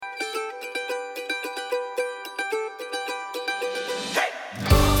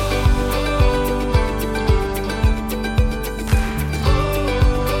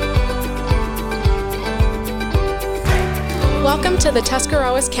Welcome to the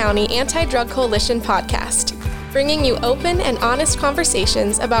Tuscarawas County Anti-Drug Coalition podcast, bringing you open and honest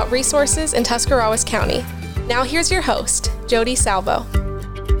conversations about resources in Tuscarawas County. Now here's your host, Jody Salvo.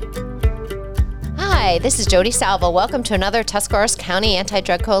 Hi, this is Jody Salvo. Welcome to another Tuscarawas County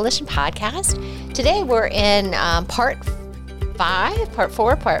Anti-Drug Coalition podcast. Today we're in part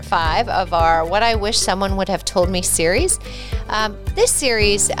 5 of our What I Wish Someone Would Have Told Me series. This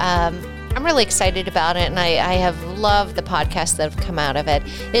series, I'm really excited about it, and I have loved the podcasts that have come out of it,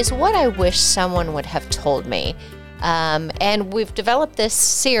 is what I wish someone would have told me. And we've developed this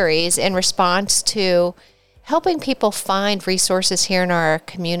series in response to helping people find resources here in our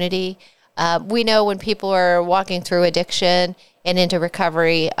community. We know when people are walking through addiction and into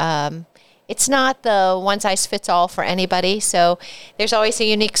recovery, it's not the one-size-fits-all for anybody. So there's always a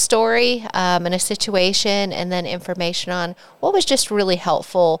unique story and a situation, and then information on what was just really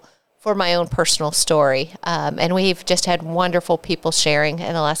helpful for my own personal story. And we've just had wonderful people sharing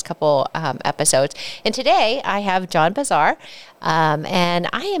in the last couple episodes. And today I have John Bazar, and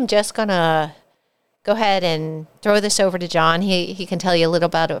I am just going to go ahead and throw this over to John. He can tell you a little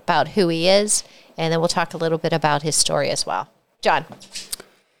bit about who he is, and then we'll talk a little bit about his story as well. John.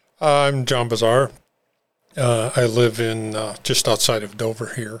 I'm John Bazar. I live in just outside of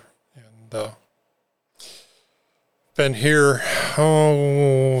Dover here, and been here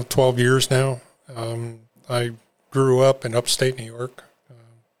 12 years now. I grew up in upstate New York.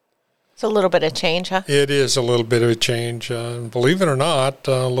 It's a little bit of change, huh? It is a little bit of a change. Believe it or not,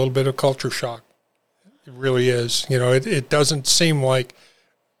 a little bit of culture shock. It really is. You know, it doesn't seem like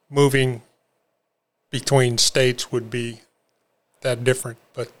moving between states would be that different,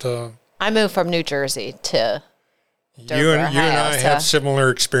 but I moved from New Jersey to Dover, you and Ohio, I have similar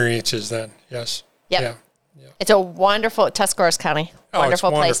experiences then. Yes. Yep. Yeah. It's a wonderful, Tuscarawas County,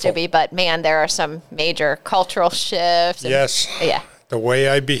 wonderful place to be, but man, there are some major cultural shifts. Yes. Yeah. The way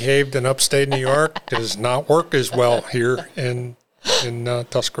I behaved in upstate New York does not work as well here in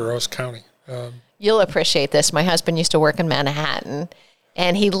Tuscarawas County. You'll appreciate this. My husband used to work in Manhattan,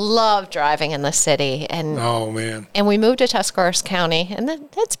 and he loved driving in the city. And oh, man. And we moved to Tuscarawas County, and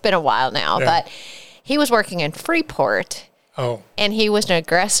that's been a while now, but he was working in Freeport. Oh. And he was an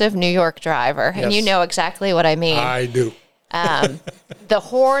aggressive New York driver, and you know exactly what I mean. I do. The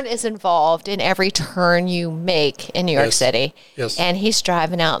horn is involved in every turn you make in New York City. Yes. And he's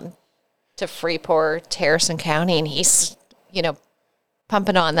driving out to Freeport, Harrison County, and he's,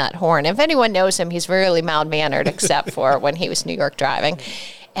 pumping on that horn. If anyone knows him, he's really mild-mannered, except for when he was New York driving.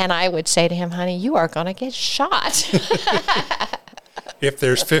 And I would say to him, honey, you are going to get shot. If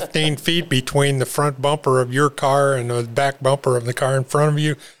there's 15 feet between the front bumper of your car and the back bumper of the car in front of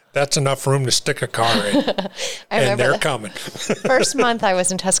you, that's enough room to stick a car in. And they're coming. First month I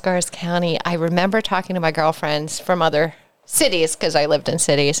was in Tuscarawas County, I remember talking to my girlfriends from other cities, because I lived in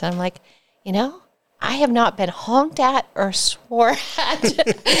cities. And I'm like, I have not been honked at or swore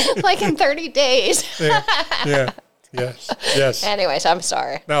at like in 30 days. Yes. Anyways, I'm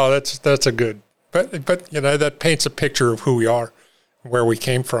sorry. No, that's a good. But that paints a picture of who we are, where we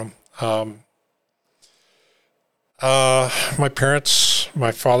came from. My parents,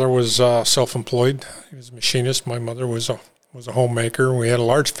 my father was self-employed. He was a machinist. My mother was a homemaker. We had a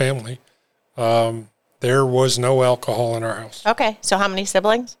large family. There was no alcohol in our house. Okay. So how many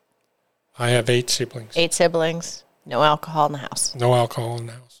siblings? I have 8 siblings. 8 siblings. No alcohol in the house. No alcohol in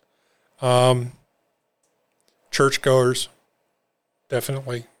the house. Churchgoers,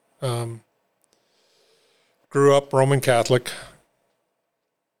 definitely. Grew up Roman Catholic.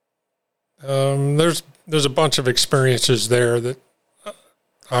 There's a bunch of experiences there that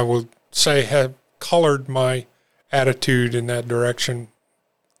I would say have colored my attitude in that direction.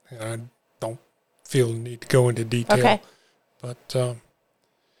 I don't feel the need to go into detail. Okay. But,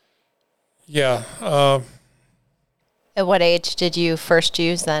 yeah. At what age did you first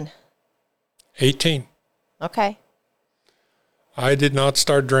use then? 18. Okay. I did not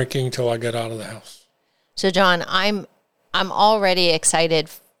start drinking until I got out of the house. So, John, I'm already excited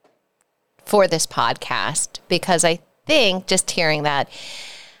for this podcast, because I think just hearing that,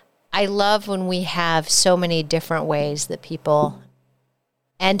 I love when we have so many different ways that people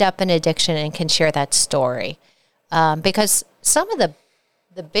end up in addiction and can share that story. Because some of the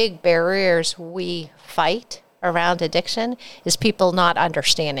big barriers we fight around addiction is people not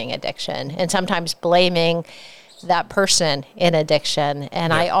understanding addiction and sometimes blaming that person in addiction.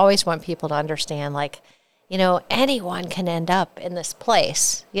 And I always want people to understand, anyone can end up in this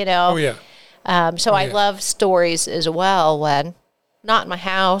place, Oh, yeah. I love stories as well when not in my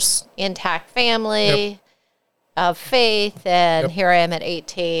house, intact family of faith, and here I am at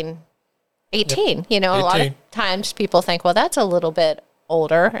 18 18. You know, 18. A lot of times people think, well, that's a little bit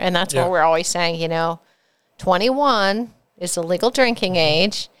older. And that's what we're always saying, 21 is the legal drinking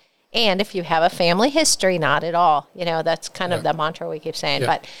age. And if you have a family history, not at all. That's kind of the mantra we keep saying.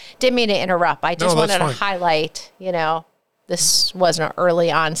 But didn't mean to interrupt. I just wanted to highlight, this wasn't an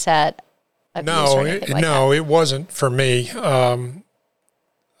early onset abuse or anything like that. It wasn't for me.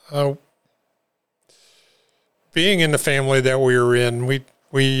 Being in the family that we were in, we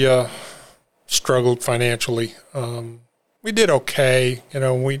struggled financially. We did okay.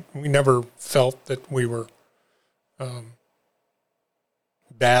 We never felt that we were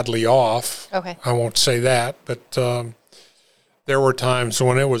badly off. Okay. I won't say that, but there were times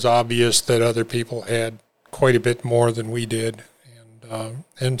when it was obvious that other people had quite a bit more than we did,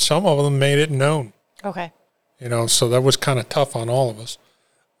 and some of them made it known. Okay. So that was kind of tough on all of us.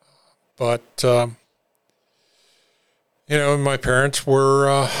 But my parents were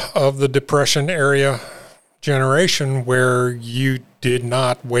of the Depression era generation where you did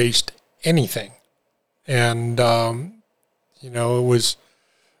not waste anything, and it was.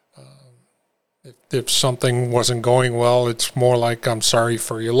 If something wasn't going well, it's more like, I'm sorry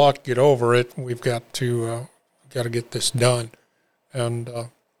for your luck, get over it. We've got to get this done. And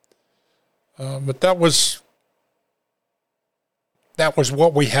but that was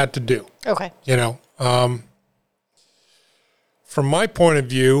what we had to do. Okay. From my point of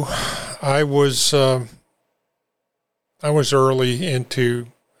view, I was early into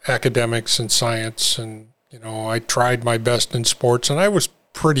academics and science, and I tried my best in sports, and I was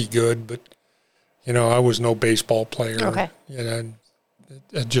pretty good, but I was no baseball player. Okay. I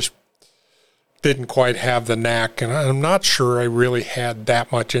just didn't quite have the knack, and I'm not sure I really had that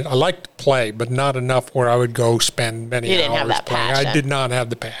much. I liked to play, but not enough where I would go spend many hours playing. You didn't have that passion. I did not have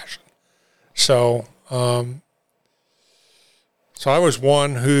the passion. So, I was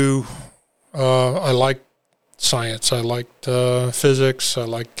one who I liked science. I liked physics. I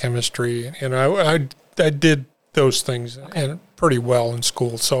liked chemistry, and I did those things pretty well in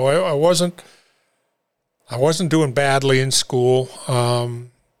school. So I wasn't doing badly in school.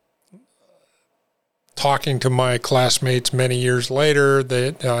 Talking to my classmates many years later,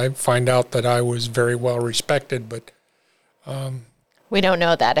 that I find out that I was very well respected, but we don't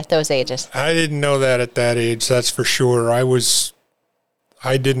know that at those ages. I didn't know that at that age, that's for sure.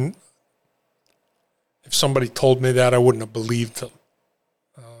 If somebody told me that, I wouldn't have believed them.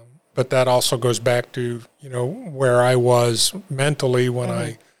 But that also goes back to, where I was mentally when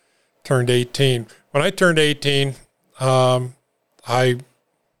I turned 18. When I turned 18, I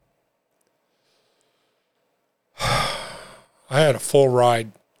had a full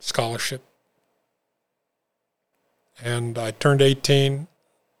ride scholarship. And I turned 18.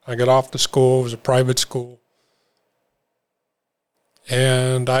 I got off to school. It was a private school.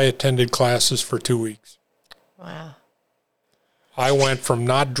 And I attended classes for 2 weeks. Wow. I went from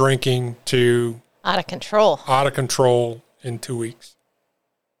not drinking to out of control in 2 weeks.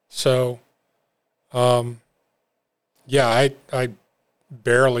 So, I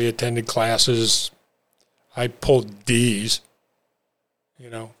barely attended classes. I pulled D's,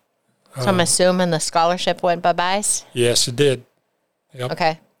 So I'm assuming the scholarship went bye-byes? Yes, it did. Yep.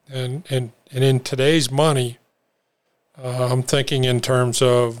 Okay. And in today's money, I'm thinking in terms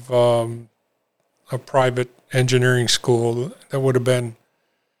of a private engineering school, that would have been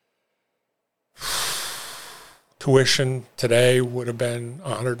tuition today would have been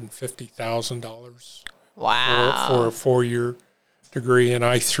 $150,000. Wow. For a 4-year degree, and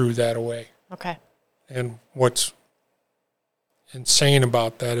I threw that away. Okay. And what's insane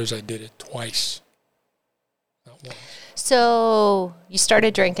about that is I did it twice, not once. So you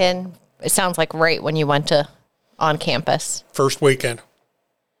started drinking, it sounds like right when you went on campus. First weekend.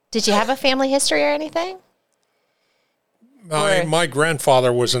 Did you have a family history or anything? My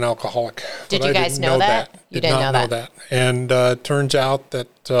grandfather was an alcoholic. Did you guys know that? You didn't know that. And it turns out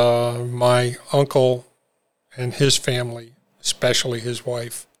that my uncle and his family, especially his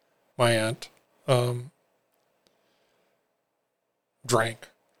wife, my aunt, drank.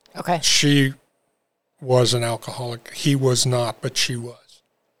 Okay. She was an alcoholic. He was not, but she was.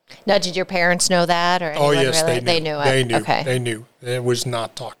 Now, did your parents know that? Or oh, yes, really? They knew. They knew it. Okay. They knew. It was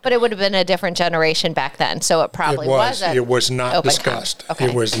not talked about. But it would have been a different generation back then, so it probably wasn't. It was not discussed. Okay.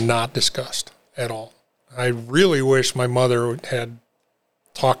 It was not discussed at all. I really wish my mother had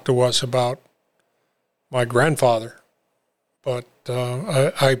talked to us about my grandfather. But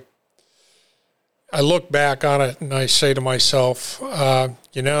I look back on it and I say to myself,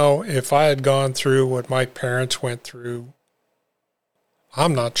 if I had gone through what my parents went through,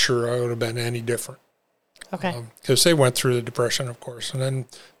 I'm not sure I would have been any different. Okay. Because they went through the Depression, of course. And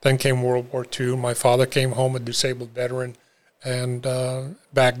then came World War II. My father came home a disabled veteran. And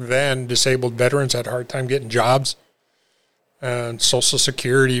back then, disabled veterans had a hard time getting jobs. And Social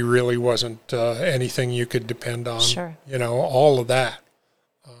Security really wasn't anything you could depend on. Sure. All of that,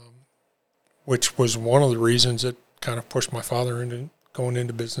 which was one of the reasons that kind of pushed my father into going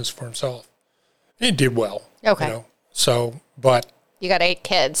into business for himself. He did well. Okay. So, but... You got 8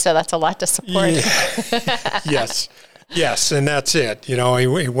 kids, so that's a lot to support. Yeah. Yes, and that's it.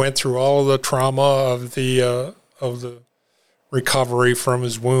 He went through all of the trauma of the recovery from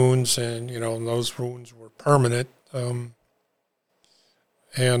his wounds, and those wounds were permanent. And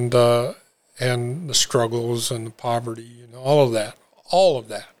the struggles and the poverty and all of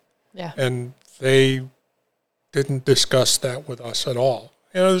that. Yeah. And they didn't discuss that with us at all.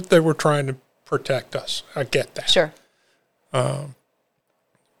 They were trying to protect us. I get that. Sure.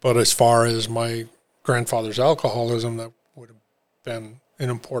 But as far as my grandfather's alcoholism, that would have been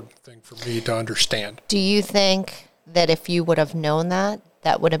an important thing for me to understand. Do you think that if you would have known that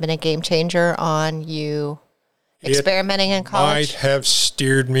would have been a game changer on you experimenting in college? Might have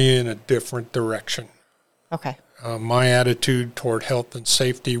steered me in a different direction. Okay. My attitude toward health and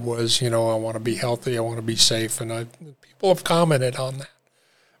safety was, I want to be healthy, I want to be safe, and people have commented on that.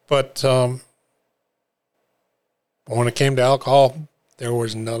 But when it came to alcohol, there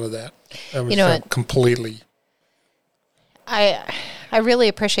was none of that. That was completely. I really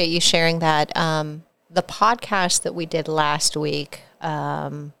appreciate you sharing that. The podcast that we did last week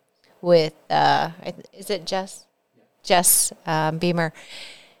with, is it Jess? Jess Beamer.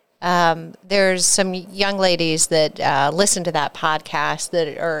 There's some young ladies that listen to that podcast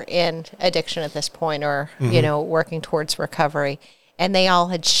that are in addiction at this point or, working towards recovery. And they all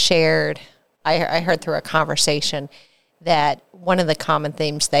had shared, I heard through a conversation, that one of the common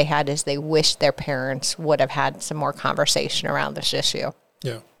themes they had is they wished their parents would have had some more conversation around this issue.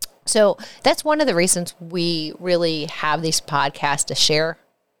 Yeah. So that's one of the reasons we really have these podcasts to share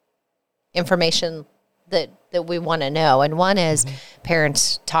information that we want to know. And one is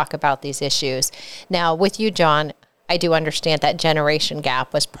parents talk about these issues. Now, with you, John, I do understand that generation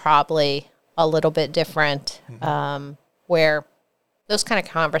gap was probably a little bit different, where those kind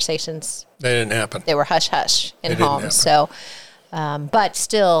of conversations, they didn't happen. They were hush-hush in homes. So, but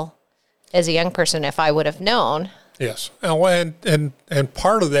still, as a young person, if I would have known. Yes. And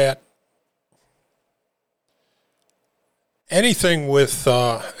part of that, anything with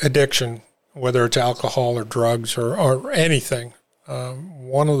addiction, whether it's alcohol or drugs or anything,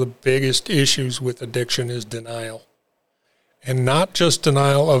 one of the biggest issues with addiction is denial. And not just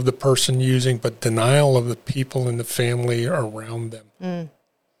denial of the person using, but denial of the people in the family around them.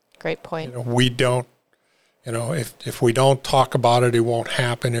 Great point. We don't, if we don't talk about it, it won't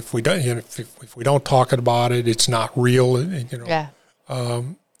happen. If we don't, if we don't talk about it, it's not real. Yeah.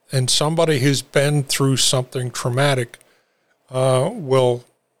 And somebody who's been through something traumatic will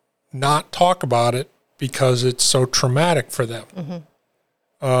not talk about it because it's so traumatic for them.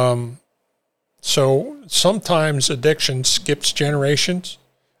 So sometimes addiction skips generations,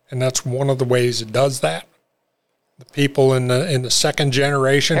 and that's one of the ways it does that. The people in the second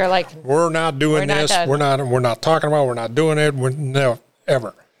generation, they're like, we're not doing this, we're not talking about it, we're not doing it, no,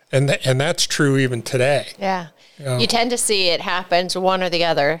 ever. And that's true even today. Yeah. You tend to see it happens one or the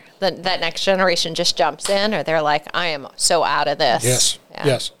other. That next generation just jumps in, or they're like, I am so out of this. Yes,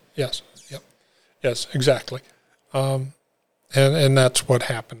 yeah. yes, exactly. And that's what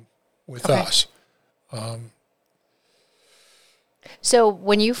happened with us. So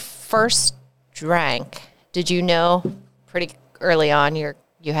when you first drank, did you know pretty early on you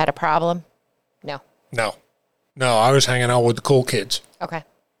had a problem? No, I was hanging out with the cool kids. Okay.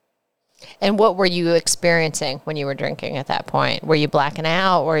 And what were you experiencing when you were drinking at that point? Were you blacking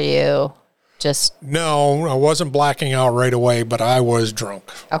out? Were you just... No, I wasn't blacking out right away, but I was drunk.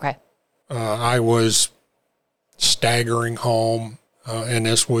 Okay. I was staggering home, and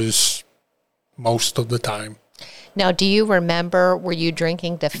this was most of the time. Now, do you remember, were you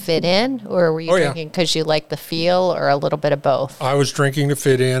drinking to fit in, or were you drinking because you liked the feel, or a little bit of both? I was drinking to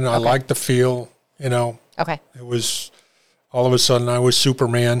fit in. I liked the feel, Okay. It was, all of a sudden, I was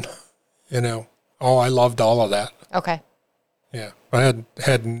Superman, I loved all of that. Okay. Yeah. I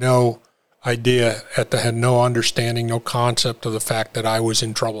had no idea, had no understanding, no concept of the fact that I was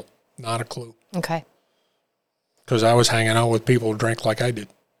in trouble. Not a clue. Okay. Because I was hanging out with people who drank like I did.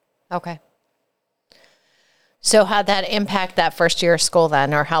 Okay. So how'd that impact that first year of school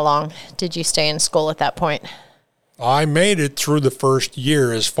then, or how long did you stay in school at that point? I made it through the first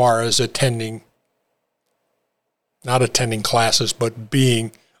year as far as not attending classes, but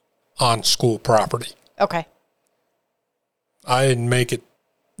being on school property. Okay. I didn't make it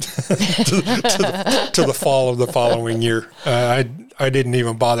to the fall of the following year. I didn't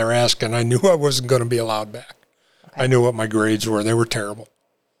even bother asking. I knew I wasn't going to be allowed back. Okay. I knew what my grades were. They were terrible.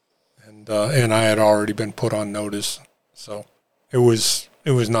 And I had already been put on notice. So it was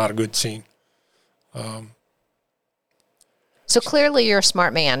not a good scene. So clearly you're a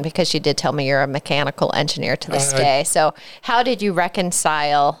smart man, because you did tell me you're a mechanical engineer to this day. So how did you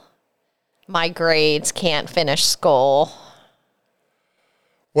reconcile my grades, can't finish school,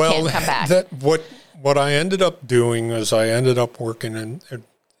 can't come back? What I ended up doing is I ended up working in,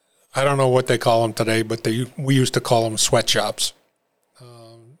 I don't know what they call them today, but we used to call them sweatshops.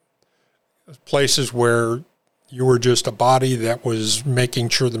 Places where you were just a body that was making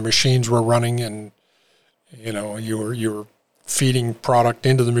sure the machines were running, and you were feeding product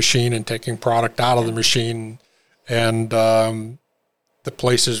into the machine and taking product out of the machine, and the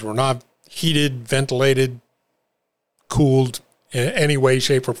places were not heated, ventilated, cooled in any way,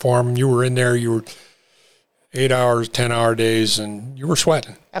 shape, or form. You were in there, you were 8 hours, 10-hour days, and you were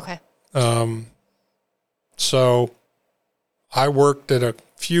sweating. Okay. So I worked at a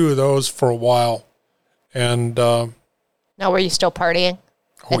few of those for a while, and now, were you still partying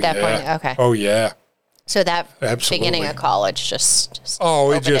at that point? Okay. Oh yeah. So that Absolutely. beginning of college just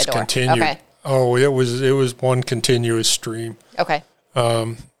it just continued. Okay. Oh, it was one continuous stream. Okay.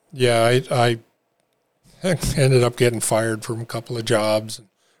 I ended up getting fired from a couple of jobs. Of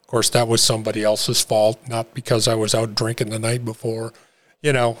course, that was somebody else's fault, not because I was out drinking the night before,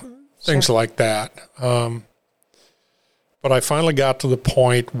 things like that. But I finally got to the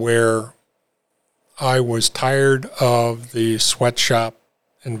point where I was tired of the sweatshop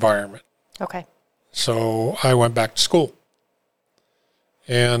environment. Okay. So I went back to school.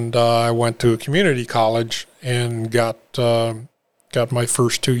 And I went to a community college and got my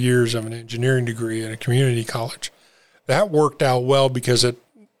first 2 years of an engineering degree at a community college. That worked out well because it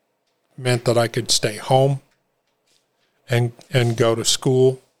meant that I could stay home and go to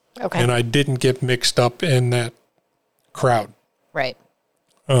school. Okay. And I didn't get mixed up in that crowd. Right.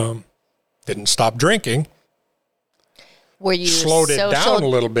 Didn't stop drinking. Were you slowed it down a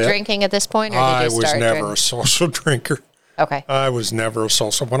little bit? Drinking at this point, or did I you start was never drinking? a social drinker. Okay. I was never a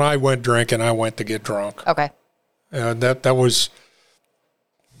social. When I went drinking, I went to get drunk. Okay. That's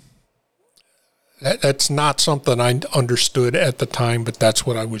not something I understood at the time, but that's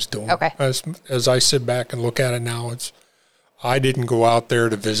what I was doing. Okay. As I sit back and look at it now, I didn't go out there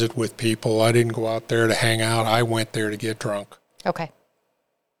to visit with people. I didn't go out there to hang out. I went there to get drunk. Okay.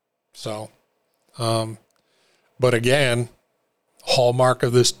 So, but again, hallmark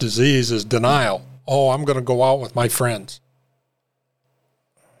of this disease is denial. Oh, I'm going to go out with my friends.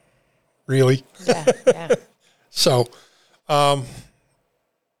 Really? Yeah. So,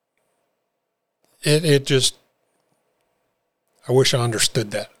 it just, I wish I understood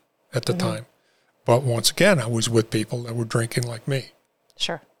that at the time. But once again, I was with people that were drinking like me.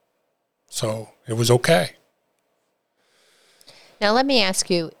 Sure. So it was okay. Now, let me ask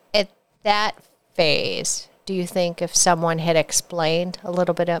you, at that phase, do you think if someone had explained a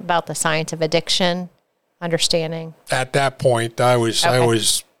little bit about the science of addiction, understanding? At that point, I was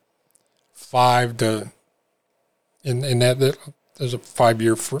 5 to, in that, there's a 5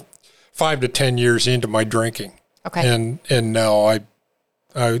 to 10 years into my drinking. Okay. And no,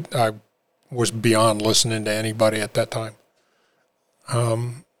 I was beyond listening to anybody at that time.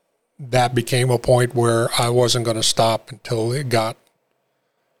 That became a point where I wasn't going to stop until it got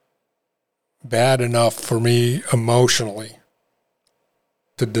bad enough for me emotionally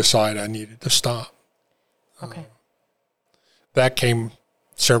to decide I needed to stop. Okay. That came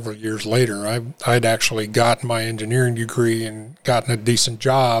several years later. I'd actually gotten my engineering degree and gotten a decent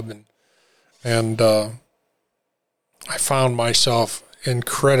job, and I found myself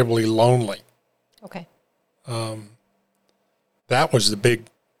incredibly lonely. Okay. That was the big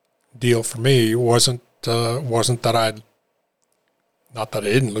deal for me. It wasn't that not that I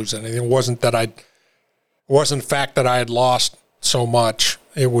didn't lose anything. It wasn't the fact that I had lost so much.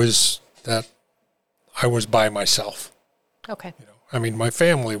 It was that I was by myself. Okay. I mean, my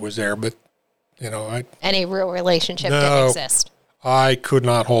family was there, but any real relationship didn't exist. I could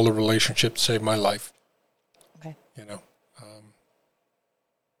not hold a relationship to save my life. Okay.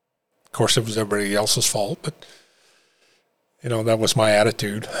 Of course, it was everybody else's fault, but that was my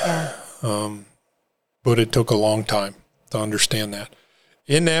attitude. Yeah. But it took a long time to understand that.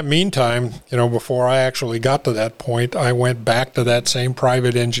 In that meantime, before I actually got to that point, I went back to that same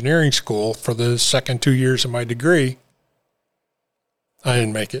private engineering school for the second 2 years of my degree. I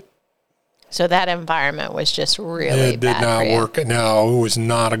didn't make it. So that environment was just really It did bad not for you. work. No, it was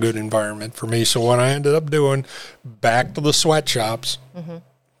not a good environment for me. So what I ended up doing, back to the sweatshops,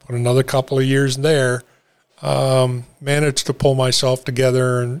 put another couple of years there, managed to pull myself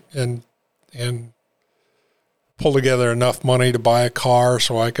together and pull together enough money to buy a car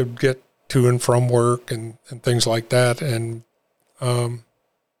so I could get to and from work and things like that. And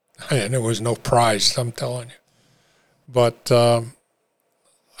it was no prize, I'm telling you. But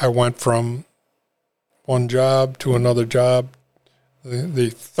I went from one job to another job.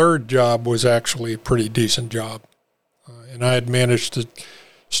 The third job was actually a pretty decent job. And I had managed to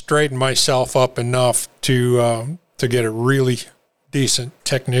straighten myself up enough to get a really decent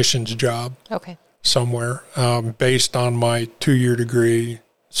technician's job Okay. somewhere based on my 2-year degree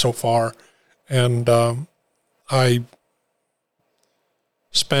so far. And I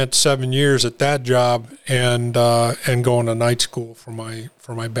spent 7 years at that job and going to night school for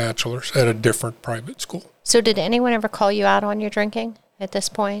my bachelor's at a different private school. So did anyone ever call you out on your drinking at this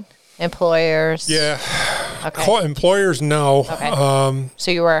point? Employers? Yeah. Okay. Employers, no. Okay.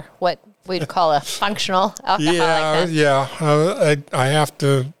 So you were what we'd call a functional alcoholic then? Yeah. I have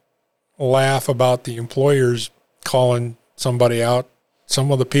to laugh about the employers calling somebody out.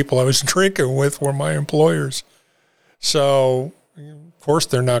 Some of the people I was drinking with were my employers. So, of course,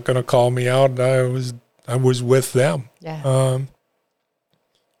 they're not going to call me out. I was with them. Yeah.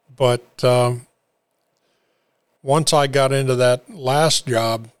 But once I got into that last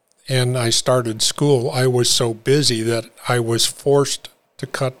job and I started school, I was so busy that I was forced to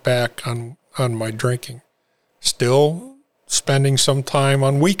cut back on my drinking. Still spending some time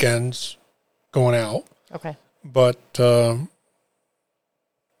on weekends going out, Okay. but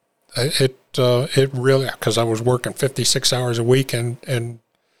it really, because I was working 56 hours a week and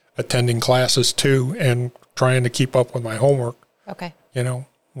attending classes too and trying to keep up with my homework, Okay.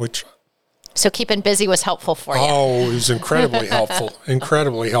 which So keeping busy was helpful for you. it was incredibly helpful.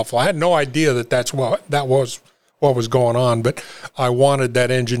 Incredibly helpful. I had no idea that was what was going on, but I wanted that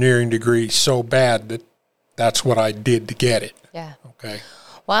engineering degree so bad that that's what I did to get it. Yeah. Okay.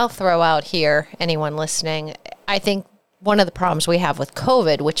 Well, I'll throw out here, anyone listening, I think one of the problems we have with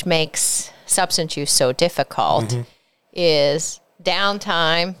COVID, which makes substance use so difficult, is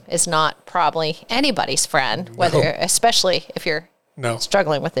downtime is not probably anybody's friend, especially if you're No.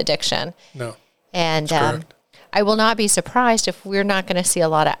 struggling with addiction. No. And correct. I will not be surprised if we're not going to see a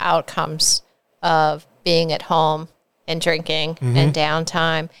lot of outcomes of being at home and drinking and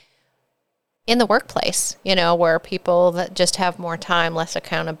downtime in the workplace, where people that just have more time, less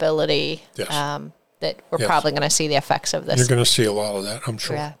accountability, Yes. that we're Yes. probably going to see the effects of this. You're going to see a lot of that, I'm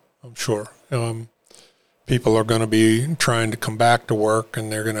sure. Yeah. I'm sure. People are going to be trying to come back to work,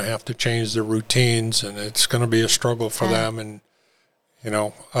 and they're going to have to change their routines, and it's going to be a struggle for them. And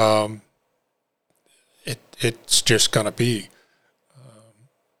it's just going to be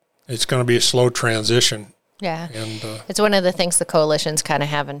a slow transition. Yeah. And It's one of the things the coalition's kind of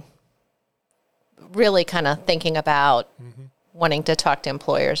having, really kind of thinking about, wanting to talk to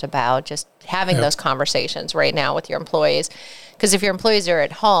employers about, just having those conversations right now with your employees. Because if your employees are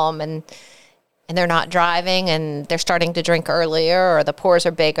at home and they're not driving and they're starting to drink earlier or the pours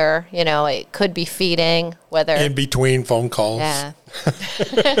are bigger, it could be feeding, whether... in between phone calls. Yeah.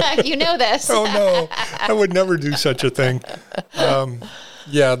 You know this. Oh, no. I would never do such a thing.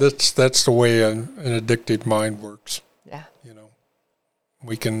 Yeah, that's the way an addicted mind works. Yeah.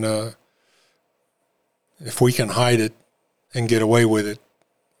 We can, if we can hide it and get away with it,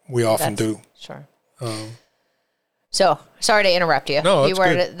 we often do. Sure. So, sorry to interrupt you. No, you that's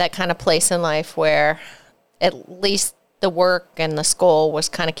were good. at that kind of place in life where at least the work and the school was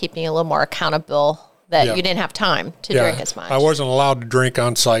kind of keeping you a little more accountable, that Yeah. you didn't have time to drink as much. I wasn't allowed to drink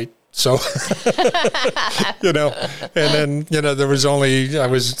on site, so and then there was only I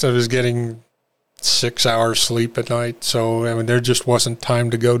was getting 6 hours sleep at night, so there just wasn't time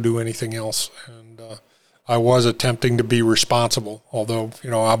to go do anything else, and I was attempting to be responsible, although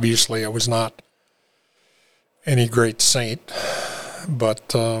obviously I was not any great saint,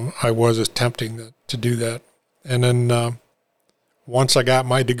 but I was attempting to do that. And then once I got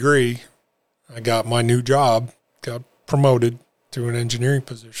my degree, I got my new job, got promoted to an engineering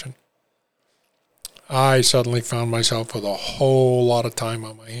position. I suddenly found myself with a whole lot of time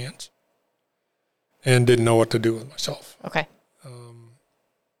on my hands and didn't know what to do with myself. Okay.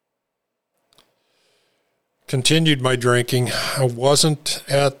 Continued my drinking. I wasn't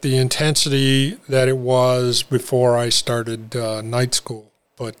at the intensity that it was before I started night school,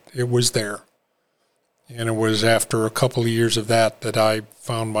 but it was there. And it was after a couple of years of that I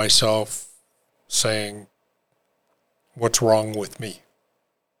found myself saying, what's wrong with me?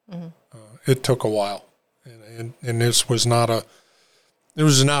 it took a while, and this was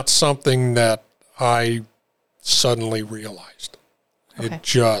not something that I suddenly realized. Okay. It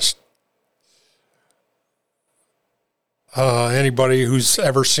just anybody who's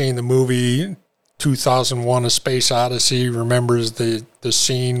ever seen the movie 2001: A Space Odyssey remembers the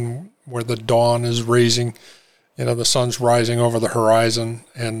scene where the dawn is raising, the sun's rising over the horizon,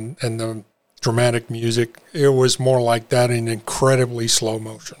 and the dramatic music. It was more like that in incredibly slow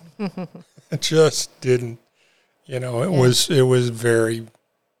motion. It just didn't, it was very,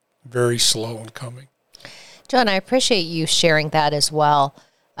 very slow in coming. John, I appreciate you sharing that as well,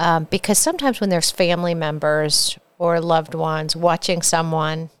 because sometimes when there's family members or loved ones watching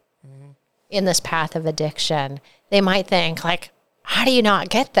someone in this path of addiction, they might think, like, how do you not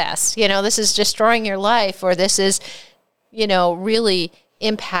get this? This is destroying your life, or this is, really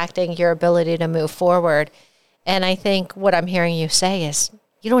impacting your ability to move forward. And I think what I'm hearing you say is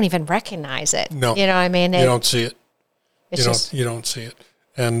you don't even recognize it. No. You know what I mean? You don't see it. You don't see it.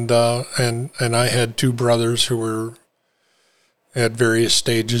 And I had two brothers who were at various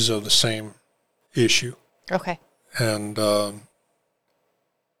stages of the same issue. Okay. And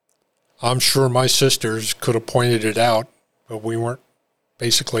I'm sure my sisters could have pointed it out, but we weren't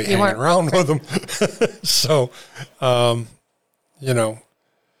basically hanging around with them. So,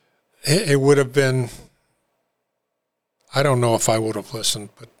 it would have been, I don't know if I would have listened,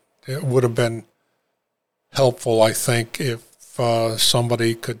 but it would have been helpful, I think, if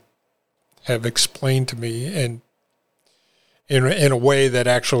somebody could have explained to me and in a way that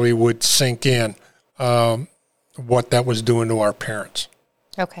actually would sink in what that was doing to our parents.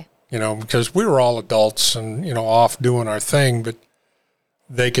 Okay. Because we were all adults and, off doing our thing, but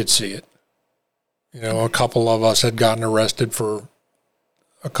they could see it. A couple of us had gotten arrested for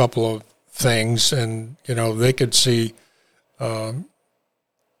a couple of things, and, they could see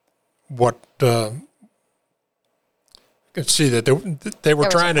could see that they were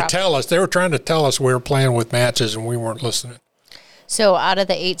trying to tell us. They were trying to tell us we were playing with matches and we weren't listening. So out of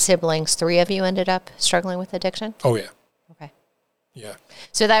the 8 siblings, 3 of you ended up struggling with addiction? Oh, yeah. Okay. Yeah.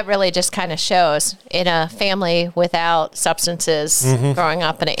 So that really just kind of shows in a family without substances, growing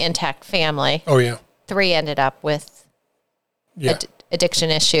up in an intact family. Oh, yeah. 3 ended up with addiction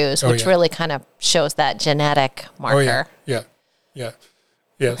issues, which really kind of shows that genetic marker. Oh, yeah. Yeah.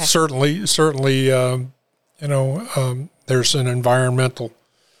 Okay. Certainly, there's an environmental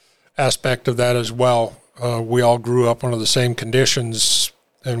aspect of that as well. We all grew up under the same conditions,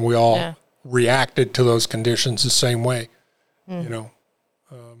 and we all reacted to those conditions the same way.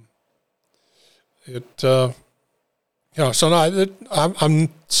 So no, I'm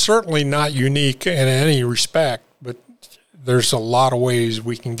certainly not unique in any respect, but there's a lot of ways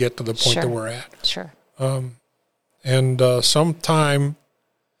we can get to the point that we're at. Sure. And sometime,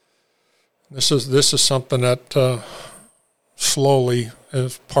 this is something that slowly,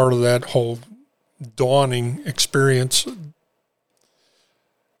 as part of that whole dawning experience,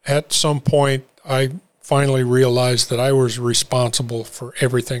 at some point I finally realized that I was responsible for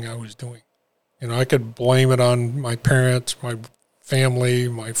everything I was doing. I could blame it on my parents, my family,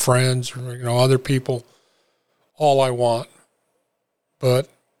 my friends, or, other people, all I want. But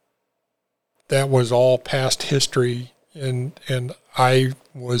that was all past history, and I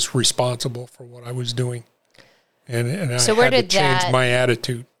was responsible for what I was doing. And so I had to change my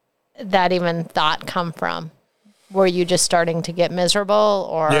attitude. That even thought come from? Were you just starting to get miserable,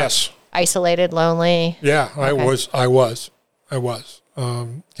 or isolated, lonely? Yeah, okay. I was. I was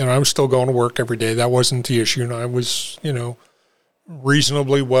still going to work every day. That wasn't the issue. And I was,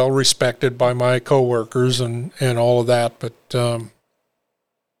 reasonably well respected by my coworkers and all of that. But,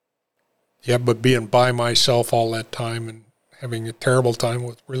 but being by myself all that time and having a terrible time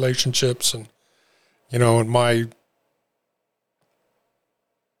with relationships and, and my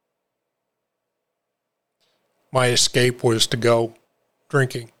escape was to go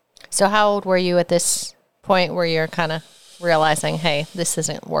drinking. So how old were you at this point where you're kind of realizing, hey, this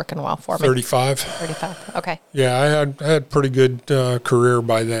isn't working well for me? 35. Okay. Yeah, I had pretty good career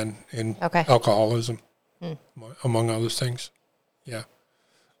by then in alcoholism, among other things. Yeah.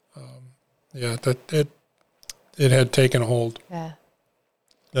 That it had taken a hold. Yeah.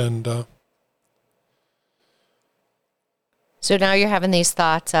 And so now you're having these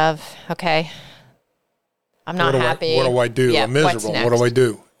thoughts of, okay, I'm not happy. What do I do? Yeah, I'm miserable. What do I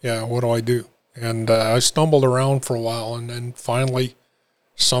do? Yeah, what do I do? And I stumbled around for a while, and then finally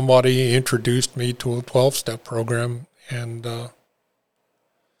somebody introduced me to a 12-step program, and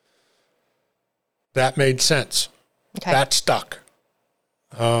that made sense. Okay. That stuck.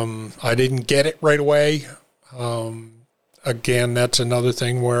 I didn't get it right away. Again, that's another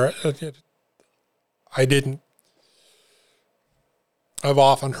thing where I've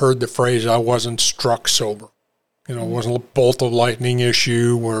often heard the phrase, I wasn't struck sober. It wasn't a bolt of lightning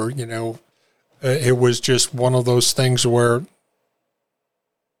issue where, it was just one of those things where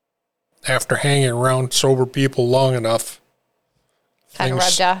after hanging around sober people long enough, kind of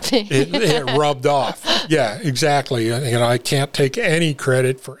rubbed off. it rubbed off. Yeah, exactly. I can't take any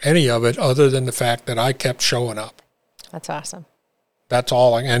credit for any of it other than the fact that I kept showing up. That's awesome. That's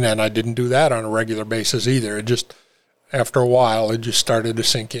all. And I didn't do that on a regular basis either. It just, after a while, it just started to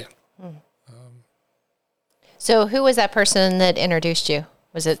sink in. So who was that person that introduced you?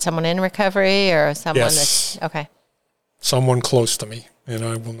 Was it someone in recovery or someone Yes. that's, okay. Someone close to me, and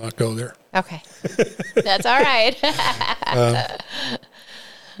I will not go there. Okay. That's all right.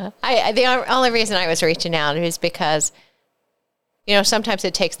 The only reason I was reaching out is because, sometimes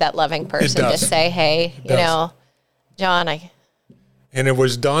it takes that loving person to say, hey, John, And it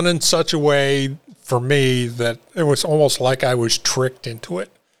was done in such a way for me that it was almost like I was tricked into it.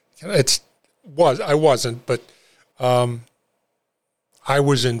 I wasn't, but I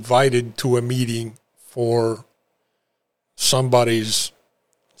was invited to a meeting for somebody's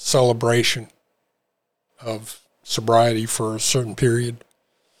celebration of sobriety for a certain period.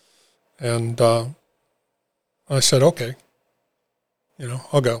 And I said, okay,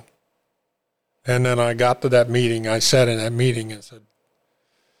 I'll go. And then I got to that meeting. I sat in that meeting and said,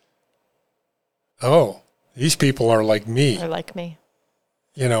 oh, these people are like me. They're like me.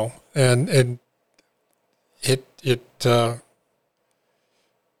 And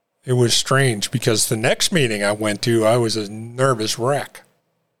it was strange because the next meeting I went to, I was a nervous wreck.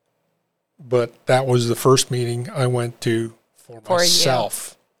 But that was the first meeting I went to for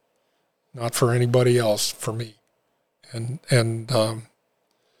myself, not for anybody else, for me. And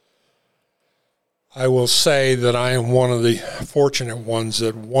I will say that I am one of the fortunate ones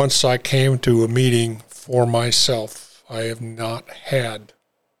that once I came to a meeting for myself, I have not had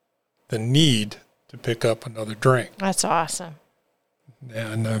the need to pick up another drink. That's awesome.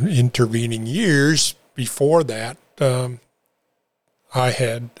 And intervening years before that, I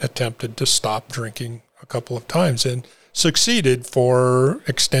had attempted to stop drinking a couple of times and succeeded for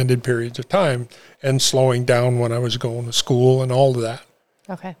extended periods of time and slowing down when I was going to school and all of that.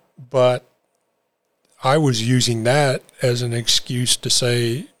 Okay. But I was using that as an excuse to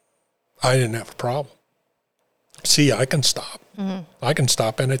say I didn't have a problem. See, I can stop. Mm-hmm. I can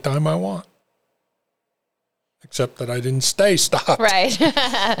stop anytime I want. Except that I didn't stay stopped. Right.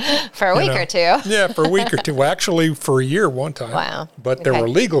 For a week or two. Yeah, for a week or two. Actually, for a year one time. Wow. But there were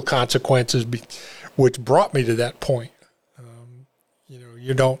legal consequences which brought me to that point.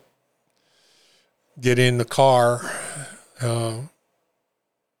 You don't get in the car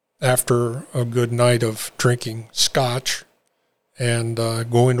after a good night of drinking scotch and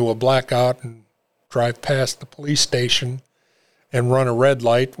go into a blackout and drive past the police station and run a red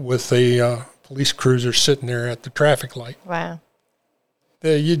light with a police cruiser sitting there at the traffic light. Wow.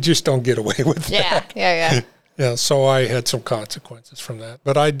 You just don't get away with that. Yeah. Yeah, so I had some consequences from that.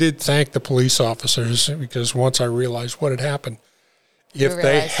 But I did thank the police officers because once I realized what had happened, if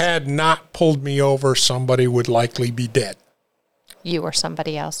they had not pulled me over, somebody would likely be dead. You or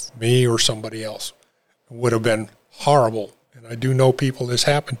somebody else. Me or somebody else. It would have been horrible. And I do know people this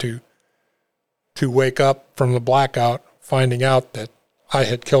happened to wake up from the blackout finding out that I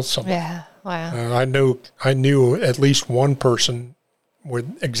had killed somebody. Yeah, wow. I knew at least one person where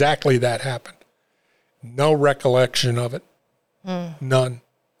exactly that happened. No recollection of it. None.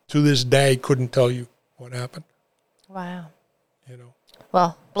 To this day, couldn't tell you what happened. Wow.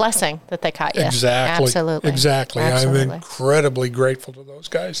 Well, blessing that they caught you. Exactly. Absolutely. Exactly. Absolutely. I'm incredibly grateful to those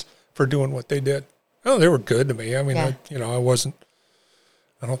guys for doing what they did. Oh, they were good to me. I mean, I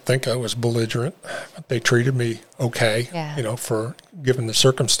don't think I was belligerent, but they treated me okay, for given the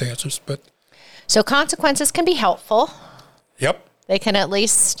circumstances. But so consequences can be helpful. Yep. They can at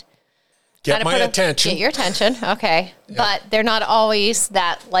least get my attention. Get your attention. Okay. Yep. But they're not always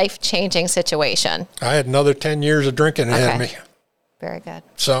that life-changing situation. I had another 10 years of drinking ahead of me. Very good.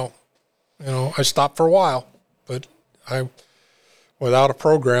 So, I stopped for a while, but without a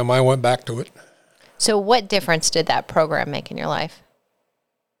program, I went back to it. So what difference did that program make in your life?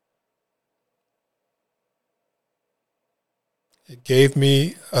 It gave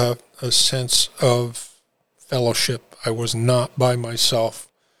me a sense of fellowship. I was not by myself.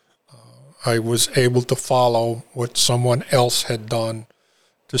 I was able to follow what someone else had done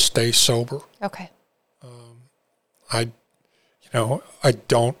to stay sober. Okay. I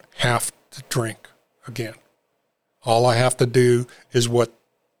don't have to drink again. All I have to do is what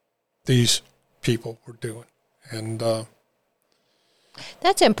these people were doing. And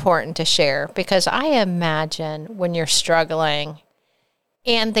That's important to share because I imagine when you're struggling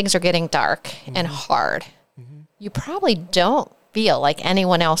and things are getting dark and hard, you probably don't feel like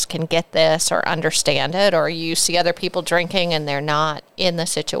anyone else can get this or understand it, or you see other people drinking and they're not in the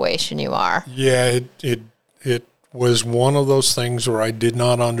situation you are. Yeah, it was one of those things where I did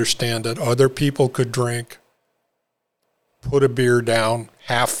not understand that other people could drink, put a beer down,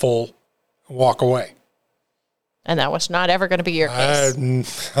 half full, and walk away. And that was not ever going to be your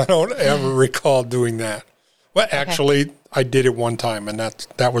case. I don't ever recall doing that. Well, actually, I did it one time, and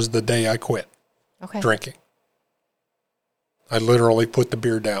that was the day I quit drinking. I literally put the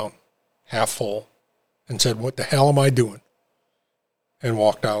beer down, half full, and said, "What the hell am I doing?" and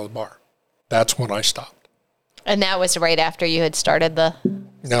walked out of the bar. That's when I stopped. And that was right after you had started the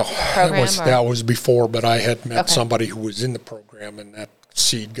program? That was before, but I had met somebody who was in the program, and that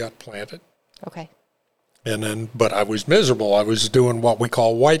seed got planted. Okay. And then, but I was miserable. I was doing what we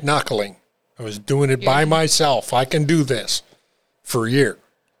call white knuckling. I was doing it by myself. I can do this for a year.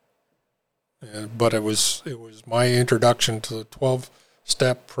 But it was my introduction to the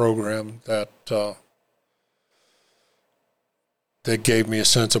 12-step program that gave me a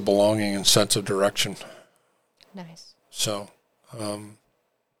sense of belonging and sense of direction. Nice. So,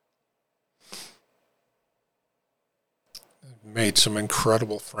 made some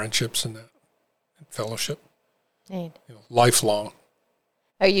incredible friendships in that fellowship. Neat. Lifelong.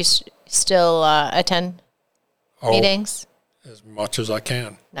 Are you still attend meetings? As much as I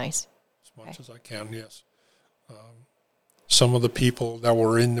can. Nice. As much as I can, yes. Some of the people that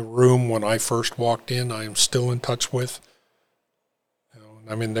were in the room when I first walked in, I am still in touch with.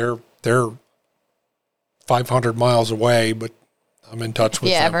 I mean, they're 500 miles away, but I'm in touch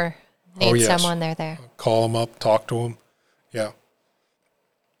with them. You ever need someone, they're there. I'll call them up, talk to them. Yeah.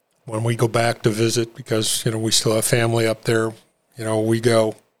 When we go back to visit, because, we still have family up there, we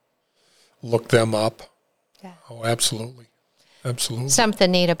go look them up. Yeah. Oh, absolutely. Absolutely.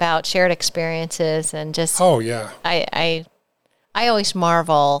 Something neat about shared experiences and just... Oh, yeah. I always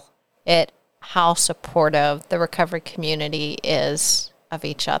marvel at how supportive the recovery community is of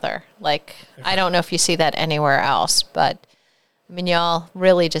each other. Like, I don't know if you see that anywhere else, but, I mean, y'all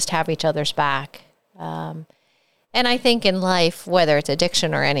really just have each other's back. And I think in life, whether it's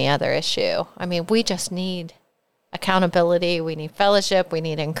addiction or any other issue, I mean, we just need accountability. We need fellowship. We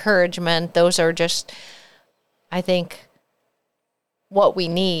need encouragement. Those are just, I think, what we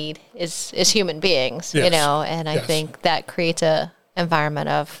need is human beings, and I think that creates a environment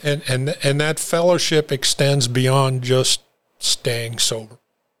of... And that fellowship extends beyond just staying sober.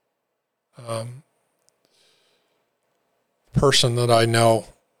 Person that I know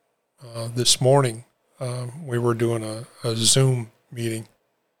this morning, we were doing a Zoom meeting,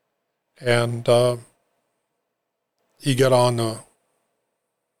 and he got on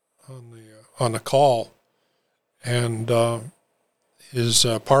the call, and his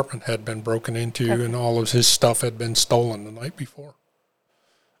apartment had been broken into, and all of his stuff had been stolen the night before,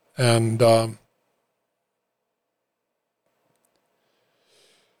 and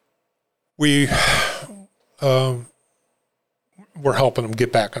we were helping him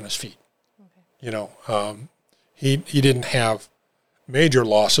get back on his feet. He didn't have major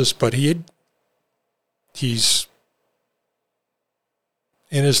losses, but he's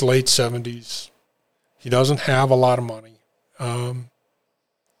in his late 70s. He doesn't have a lot of money.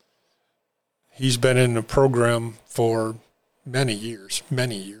 He's been in the program for many years,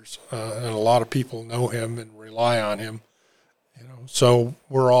 and a lot of people know him and rely on him. So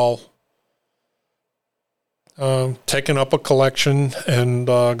we're all taking up a collection and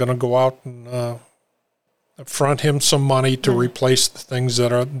going to go out and front him some money to replace the things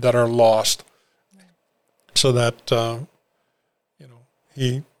that are lost, so that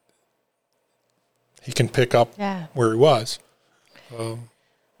he can pick up where he was.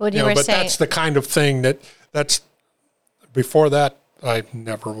 But that's the kind of thing that's before that I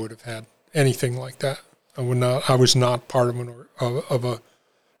never would have had anything like that. I was not part of a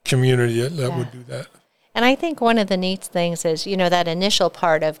community that would do that. And I think one of the neat things is, that initial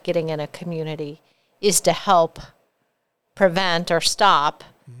part of getting in a community is to help prevent or stop,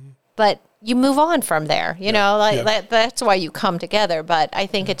 but you move on from there, that's why you come together. But I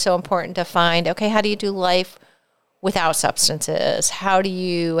think it's so important to find, okay, how do you do life without substances? How do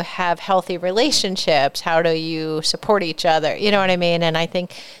you have healthy relationships? How do you support each other? You know what I mean? And I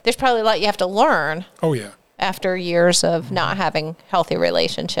think there's probably a lot you have to learn. Oh, yeah. After years of not having healthy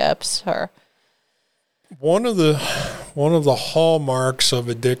relationships. Or one of the hallmarks of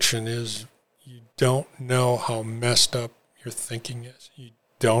addiction is you don't know how messed up your thinking is. You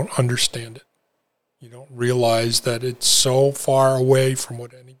don't understand it. You don't realize that it's so far away from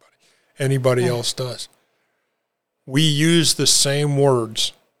what anybody else does. We use the same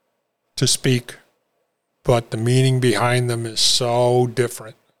words to speak, but the meaning behind them is so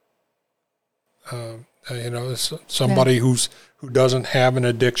different. Somebody who doesn't have an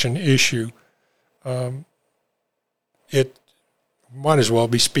addiction issue, it might as well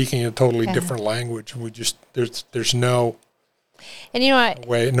be speaking a totally different language. We just there's no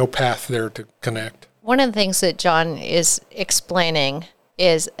way, no path there to connect. One of the things that John is explaining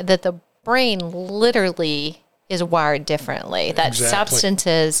is that the brain literally is wired differently. That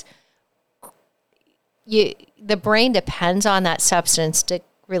substances, the brain depends on that substance to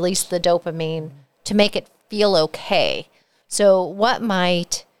release the dopamine to make it feel okay. So what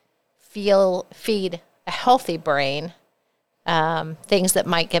might feed a healthy brain, things that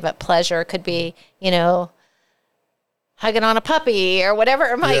might give it pleasure could be, hugging on a puppy or whatever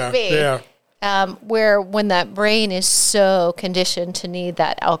it might be. Yeah. Where when that brain is so conditioned to need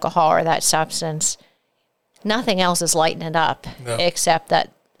that alcohol or that substance, nothing else is lighting it up except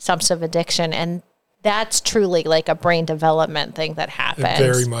that substance of addiction. And that's truly like a brain development thing that happens. It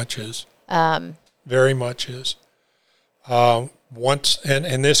very much is. Very much is. Once,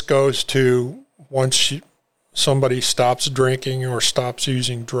 and this goes to once somebody stops drinking or stops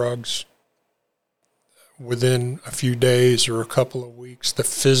using drugs, within a few days or a couple of weeks, the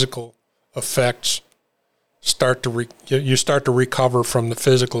physical effects you start to recover from the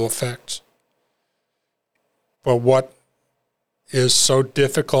physical effects. But what is so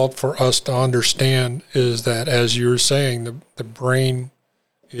difficult for us to understand is that, as you're saying, the brain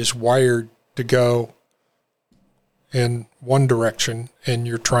is wired to go in one direction and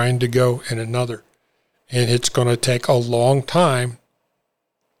you're trying to go in another. And it's going to take a long time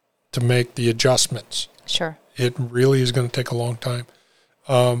to make the adjustments. Sure. It really is going to take a long time,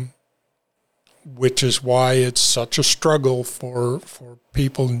 which is why it's such a struggle for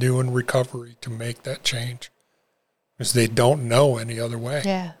people new in recovery to make that change, because they don't know any other way.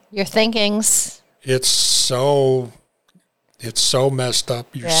 Yeah, your thinking's... It's so messed up.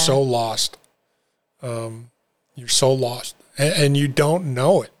 You're so lost. You're so lost, and you don't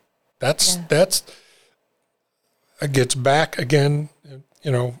know it. That's it gets back again,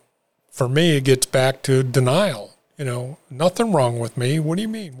 for me, it gets back to denial. Nothing wrong with me. What do you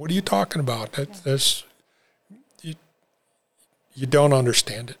mean? What are you talking about? That's you don't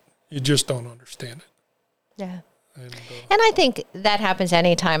understand it. You just don't understand it. Yeah. And I think that happens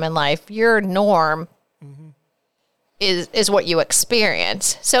any time in life. Your norm is what you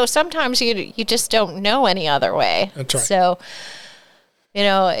experience. So sometimes you just don't know any other way. That's right. So,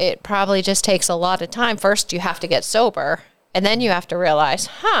 it probably just takes a lot of time. First, you have to get sober. And then you have to realize,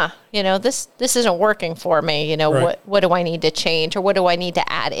 this isn't working for me. Right. What do I need to change, or what do I need to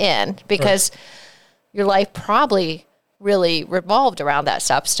add in? Because your life probably really revolved around that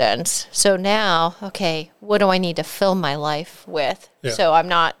substance. So now, okay, what do I need to fill my life with? Yeah. So I'm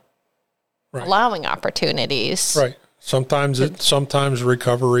not allowing opportunities. Right. Sometimes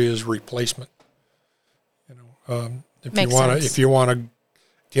recovery is replacement. If you want to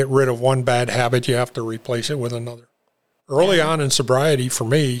get rid of one bad habit, you have to replace it with another. Early on in sobriety, for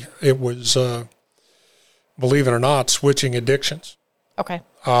me, it was, believe it or not, switching addictions. Okay.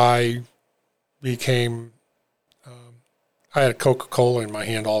 I had a Coca-Cola in my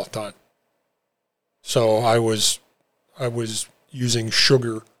hand all the time. So I was using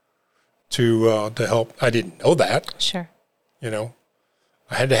sugar to help. I didn't know that. Sure.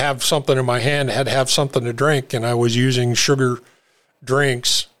 I had to have something in my hand. I had to have something to drink, and I was using sugar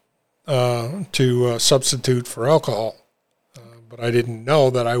drinks to substitute for alcohol. But I didn't know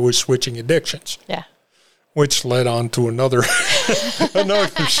that I was switching addictions. Yeah. Which led on to another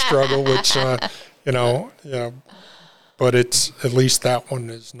struggle, which, but it's, at least that one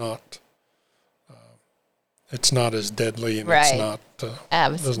is not, it's not as deadly, and it's not,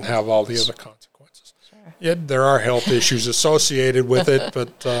 doesn't have all the other consequences. Sure. Yet there are health issues associated with it, but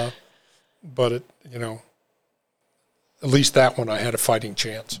it, at least that one I had a fighting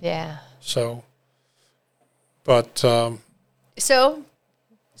chance. Yeah. So, but, So,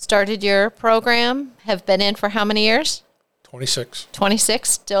 started your program, have been in for how many years? 26. 26,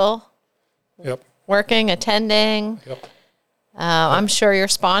 still working, attending? Yep. I'm sure you're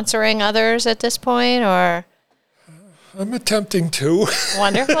sponsoring others at this point, or? I'm attempting to.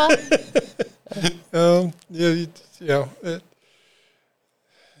 Wonderful. You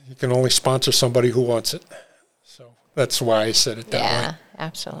can only sponsor somebody who wants it. So that's why I said it that way. Yeah,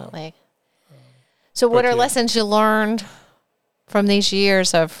 absolutely. So what are lessons you learned from these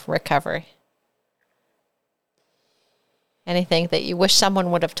years of recovery? Anything that you wish someone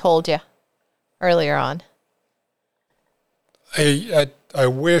would have told you? earlier on? I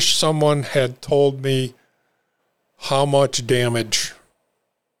wish someone had told me how much damage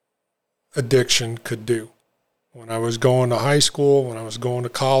addiction could do. When I was going to high school, when I was going to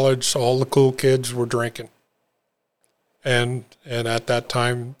college, all the cool kids were drinking. And at that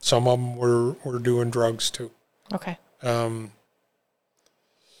time, some of them were doing drugs too. Okay.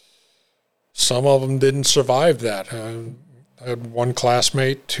 Some of them didn't survive that. I had one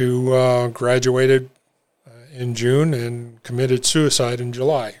classmate who graduated in June and committed suicide in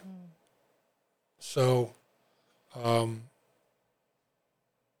July. So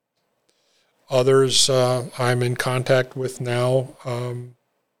others I'm in contact with now,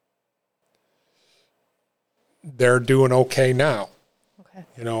 they're doing okay now. Okay.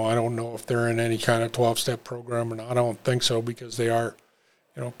 You know, I don't know if they're in any kind of 12-step program or not. I don't think so, because they are,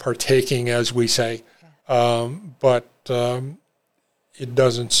 partaking, as we say. Okay. But it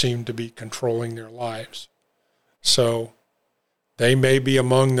doesn't seem to be controlling their lives. So they may be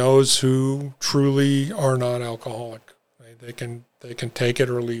among those who truly are not alcoholic. They can take it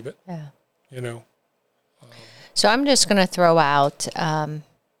or leave it. Yeah. So I'm just going to throw out,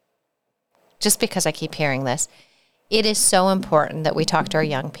 just because I keep hearing this, it is so important that we talk to our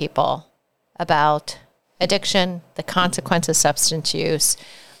young people about addiction, the consequences of substance use,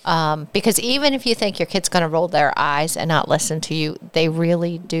 because even if you think your kid's going to roll their eyes and not listen to you, they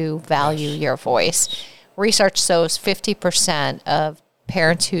really do value your voice. Research shows 50% of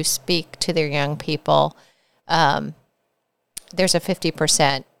parents who speak to their young people, there's a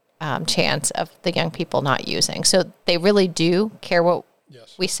 50% chance of the young people not using. So they really do care what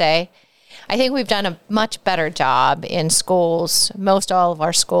we say. I think we've done a much better job in schools. Most all of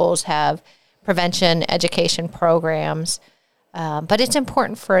our schools have prevention education programs, but it's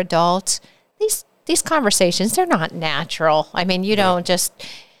important for adults. These conversations, they're not natural. I mean, you don't just...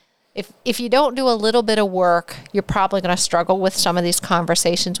 If you don't do a little bit of work, you're probably going to struggle with some of these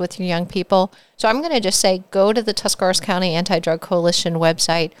conversations with your young people. So I'm going to just say, go to the Tuscarawas County Anti-Drug Coalition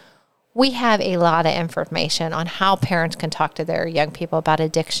website. We have a lot of information on how parents can talk to their young people about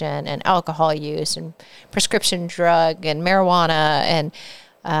addiction and alcohol use and prescription drug and marijuana and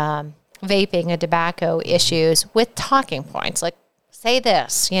vaping and tobacco issues with talking points. Like, say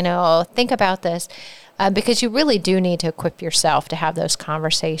this, think about this. Because you really do need to equip yourself to have those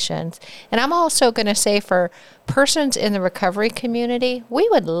conversations. And I'm also going to say, for persons in the recovery community, we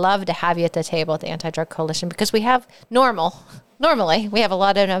would love to have you at the table at the Anti-Drug Coalition, because we have normally we have a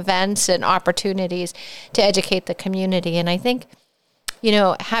lot of events and opportunities to educate the community. And I think,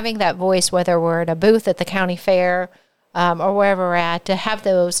 having that voice, whether we're at a booth at the county fair or wherever we're at, to have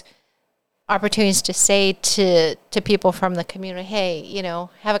those opportunities to say to people from the community, hey,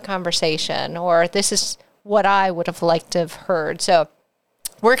 have a conversation, or this is what I would have liked to have heard. So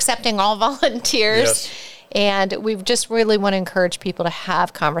we're accepting all volunteers. Yes. And we just really want to encourage people to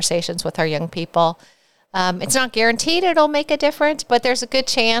have conversations with our young people. It's not guaranteed it'll make a difference, but there's a good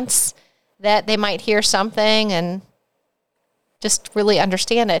chance that they might hear something and just really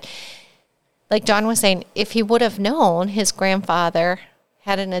understand it. Like John was saying, if he would have known his grandfather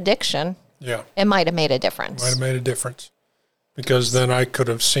had an addiction, it might have made a difference. Might have made a difference, because then I could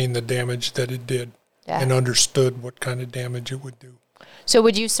have seen the damage that it did and understood what kind of damage it would do. So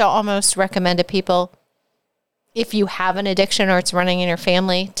would you almost recommend to people, if you have an addiction or it's running in your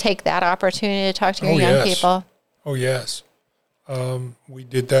family, take that opportunity to talk to your young people? Oh, yes. We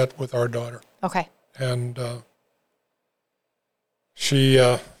did that with our daughter. Okay. And she,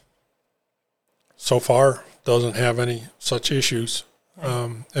 so far, doesn't have any such issues.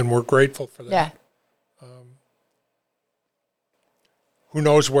 And we're grateful for that. Yeah. Who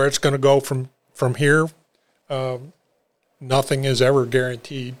knows where it's going to go from here? Nothing is ever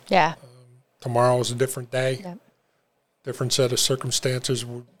guaranteed. Yeah. Tomorrow is a different day. Yeah. Different set of circumstances.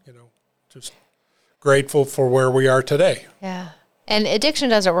 We're, just grateful for where we are today. Yeah. And addiction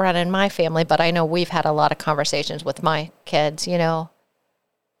doesn't run in my family, but I know we've had a lot of conversations with my kids.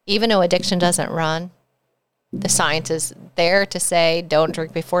 Even though addiction doesn't run, the science is there to say don't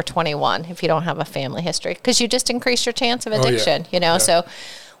drink before 21 if you don't have a family history, because you just increase your chance of addiction, So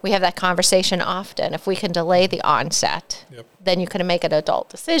we have that conversation often. If we can delay the onset, then you can make an adult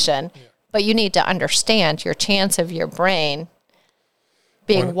decision. Yeah. But you need to understand your chance of your brain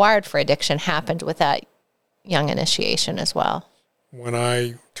being wired for addiction happened with that young initiation as well. When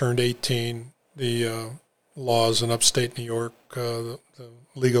I turned 18, the laws in upstate New York, the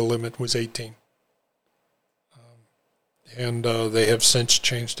legal limit was 18. And they have since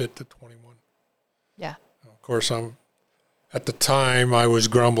changed it to 21. Yeah. Of course, at the time I was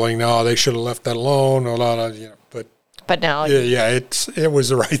grumbling, no, they should have left that alone. But but now. Yeah, it was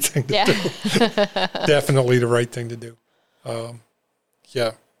the right thing to do. Definitely the right thing to do.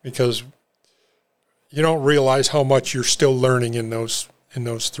 Yeah, because you don't realize how much you're still learning in those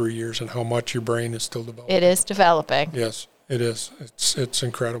 3 years and how much your brain is still developing. It is developing. Yes, it is. It's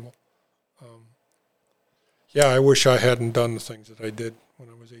incredible. Yeah, I wish I hadn't done the things that I did when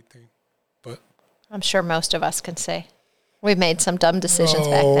I was 18. But I'm sure most of us can say we made some dumb decisions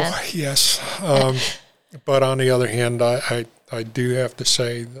back then. Yes. But on the other hand, I do have to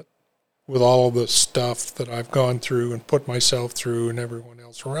say that with all of the stuff that I've gone through and put myself through and everyone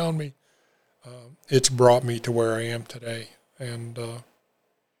else around me, it's brought me to where I am today. And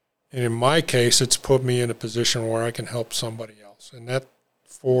in my case, it's put me in a position where I can help somebody else. And that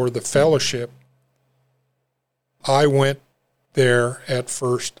for the fellowship, I went there at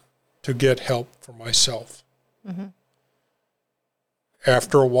first to get help for myself. Mm-hmm.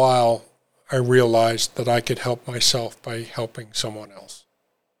 After a while, I realized that I could help myself by helping someone else.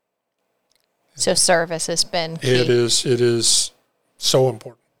 So service has been key. It is so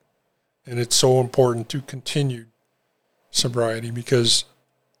important. And it's so important to continue sobriety, because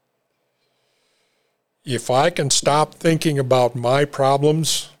if I can stop thinking about my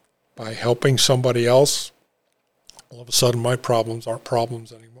problems by helping somebody else, all of a sudden my problems aren't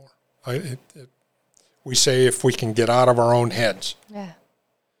problems anymore. We say if we can get out of our own heads. Yeah.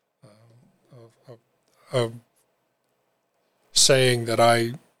 Of saying that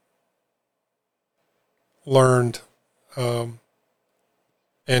I learned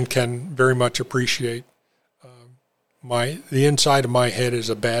and can very much appreciate the inside of my head is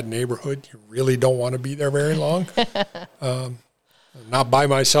a bad neighborhood. You really don't want to be there very long. Not by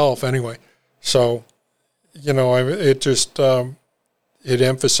myself anyway. So, it just it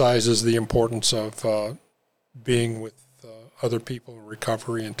emphasizes the importance of being with other people in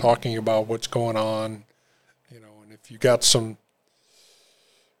recovery and talking about what's going on. And if you got some,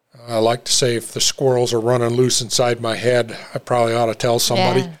 I like to say, if the squirrels are running loose inside my head, I probably ought to tell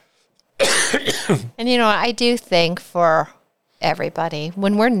somebody. Yeah. And, I do think for everybody,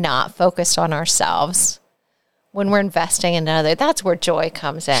 when we're not focused on ourselves, when we're investing in another, that's where joy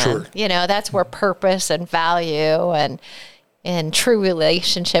comes in. Sure. That's where purpose and value and true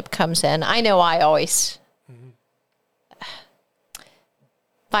relationship comes in. I know I always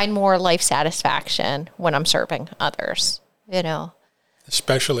find more life satisfaction when I'm serving others,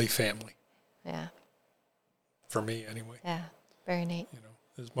 Especially family. Yeah. For me, anyway. Yeah, very neat.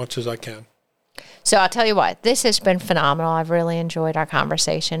 As much as I can. So I'll tell you what, this has been phenomenal. I've really enjoyed our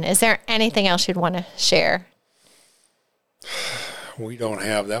conversation. Is there anything else you'd want to share? We don't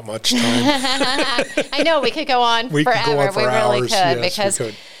have that much time. I know, we could go on forever. Could go on for we really hours. could, Yes, because,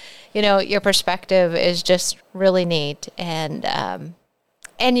 we could. Your perspective is just really neat.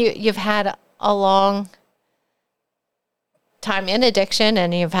 And you've had a long time in addiction,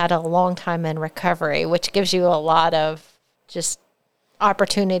 and you've had a long time in recovery, which gives you a lot of just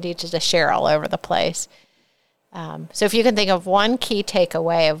opportunity to just share all over the place. So if you can think of one key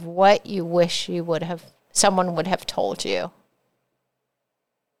takeaway of what you wish someone would have told you.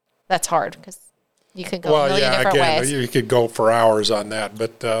 That's hard because you could go a million different ways. You could go for hours on that.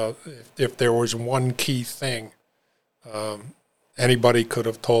 But if there was one key thing anybody could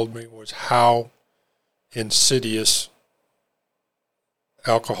have told me, was how insidious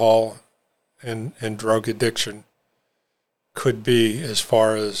alcohol and drug addiction could be as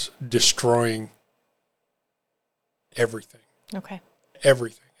far as destroying everything. Okay.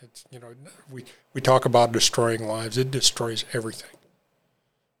 Everything. It's we talk about destroying lives. It destroys everything.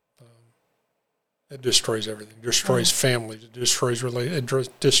 It destroys everything. It destroys families. It destroys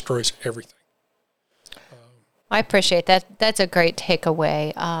it destroys everything. I appreciate that. That's a great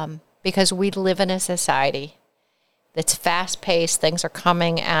takeaway because we live in a society that's fast-paced. Things are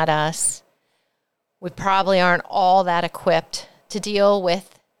coming at us. We probably aren't all that equipped to deal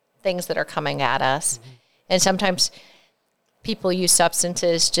with things that are coming at us. Mm-hmm. And sometimes people use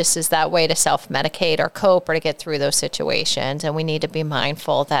substances just as that way to self-medicate or cope or to get through those situations. And we need to be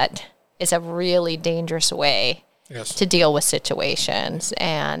mindful that it's a really dangerous way to deal with situations.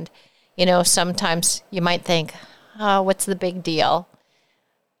 And, sometimes you might think, oh, what's the big deal?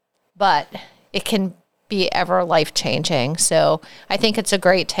 But it can be ever life-changing. So I think it's a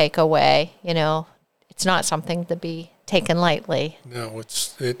great takeaway. It's not something to be taken lightly. No,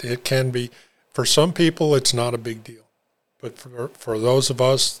 it can be. For some people, it's not a big deal. But for those of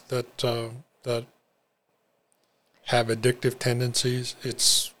us that have addictive tendencies,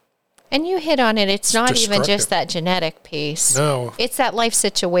 it's... And you hit on it. It's not even just that genetic piece. No. It's that life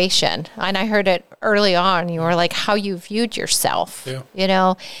situation. And I heard it early on. You were like, how you viewed yourself.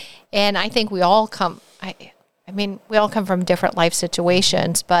 Yeah. And I think we all I mean, we all come from different life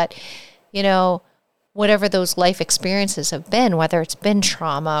situations, but, you know, whatever those life experiences have been, whether it's been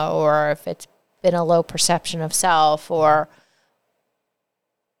trauma or if it's been a low perception of self or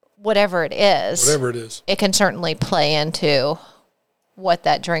whatever it is, it can certainly play into what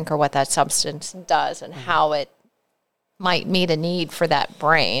that drink or what that substance does and how it might meet a need for that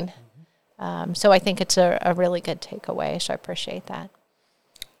brain. So I think it's a really good takeaway, so I appreciate that.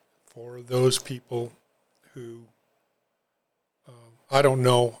 For those people who, I don't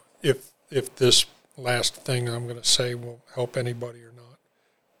know if this last thing I'm going to say will help anybody or not,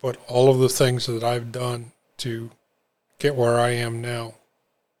 but all of the things that I've done to get where I am now,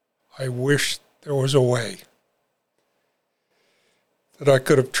 I wish there was a way that I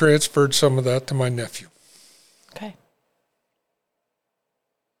could have transferred some of that to my nephew. Okay.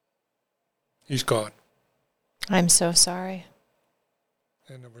 He's gone. I'm so sorry.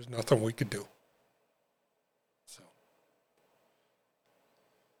 And there was nothing we could do. So,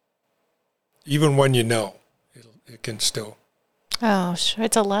 even when you know, it can still. Oh, sure.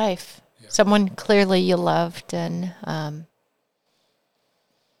 It's a life. Yeah. Someone clearly you loved. And of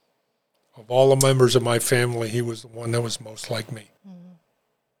all the members of my family, he was the one that was most like me. Mm-hmm.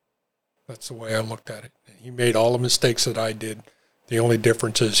 That's the way I looked at it. He made all the mistakes that I did. The only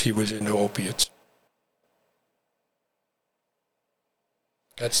difference is he was into opiates.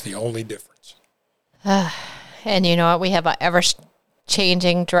 That's the only difference. And you know what? We have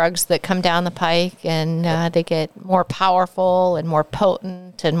ever-changing drugs that come down the pike, and they get more powerful and more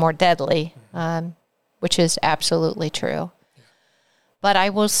potent and more deadly, which is absolutely true. Yeah. But I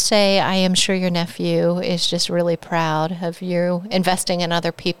will say I am sure your nephew is just really proud of you investing in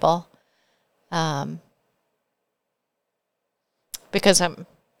other people. Because I'm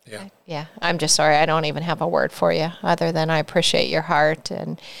just sorry. I don't even have a word for you other than I appreciate your heart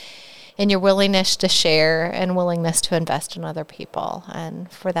and your willingness to share and willingness to invest in other people. And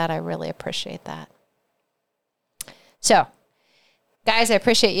for that, I really appreciate that. So, guys, I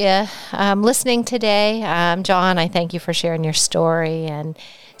appreciate you listening today. John, I thank you for sharing your story and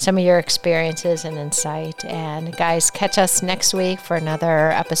some of your experiences and insight. And guys, catch us next week for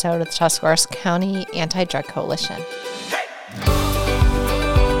another episode of the Tuscarawas County Anti-Drug Coalition.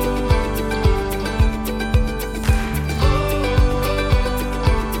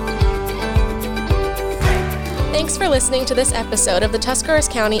 Thanks for listening to this episode of the Tuscarawas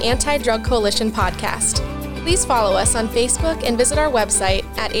County Anti-Drug Coalition podcast. Please follow us on Facebook and visit our website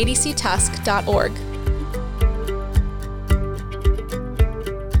at adctusk.org.